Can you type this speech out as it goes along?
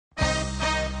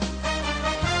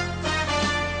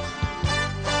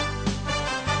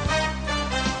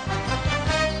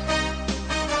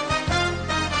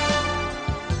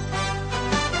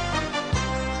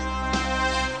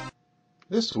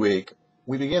This week,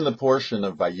 we begin the portion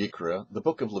of Vayikra, the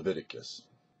book of Leviticus.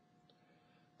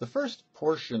 The first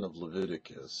portion of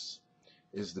Leviticus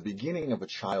is the beginning of a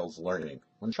child's learning.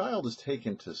 When a child is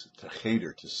taken to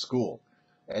cheder, to school,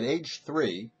 at age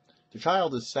 3, the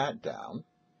child is sat down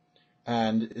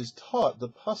and is taught the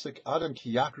pasuk Adam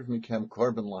ki yakriv mikem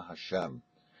korban laHashem,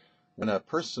 when a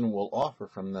person will offer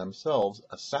from themselves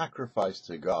a sacrifice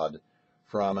to God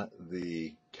from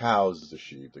the cows, the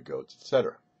sheep, the goats,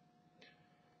 etc.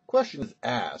 Question is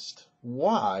asked,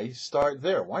 why start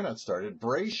there? Why not start at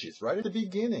Bereshit, right at the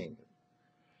beginning?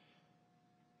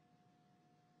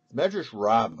 Medrash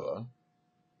Rabbi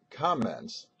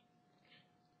comments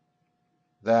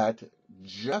that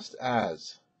just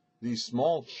as these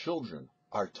small children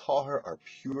are tahor, are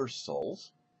pure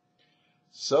souls,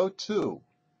 so too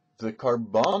the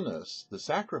karbanos, the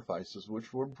sacrifices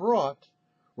which were brought,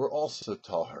 were also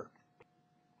tahor.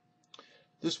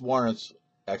 This warrants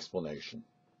explanation.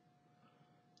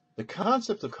 The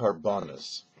concept of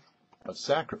karbanos, of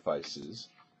sacrifices,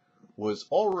 was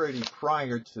already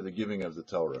prior to the giving of the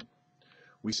Torah.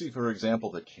 We see, for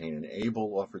example, that Cain and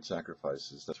Abel offered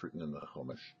sacrifices. That's written in the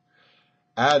Chumash.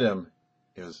 Adam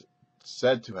is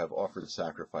said to have offered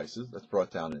sacrifices. That's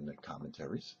brought down in the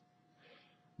commentaries.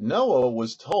 Noah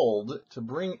was told to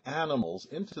bring animals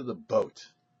into the boat,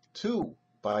 2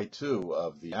 by 2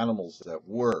 of the animals that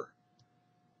were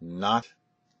not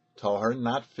tahor,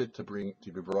 not fit to be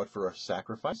brought for a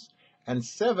sacrifice, and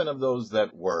 7 of those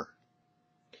that were.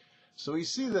 So we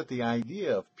see that the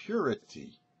idea of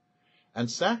purity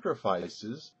and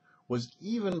sacrifices was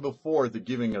even before the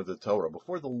giving of the Torah,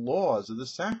 before the laws of the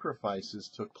sacrifices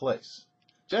took place.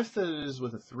 Just as it is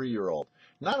with a 3-year-old.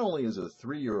 Not only is a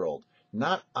 3-year-old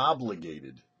not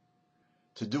obligated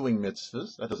to doing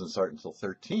mitzvahs, that doesn't start until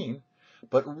 13,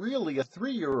 but really a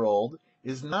 3-year-old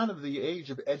is not of the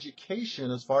age of education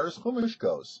as far as Chumash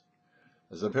goes.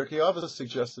 As the Pirkei Avos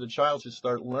suggested, a child should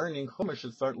start learning Chumash,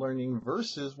 should start learning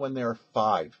verses when they're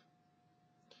 5.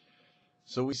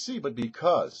 So we see, but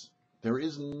because there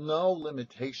is no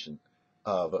limitation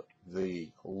of the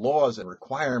laws and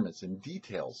requirements and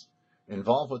details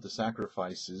involved with the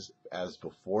sacrifices as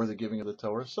before the giving of the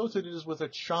Torah, so too it is with a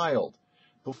child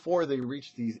before they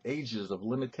reach these ages of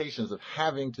limitations of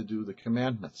having to do the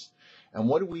commandments. And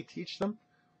what do we teach them?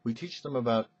 We teach them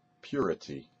about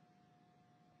purity.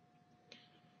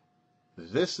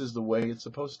 This is the way it's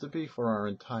supposed to be for our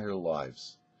entire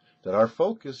lives, that our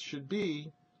focus should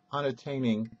be on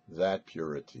attaining that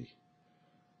purity.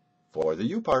 For the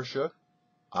YouParsha,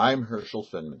 I'm Herschel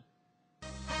Finman.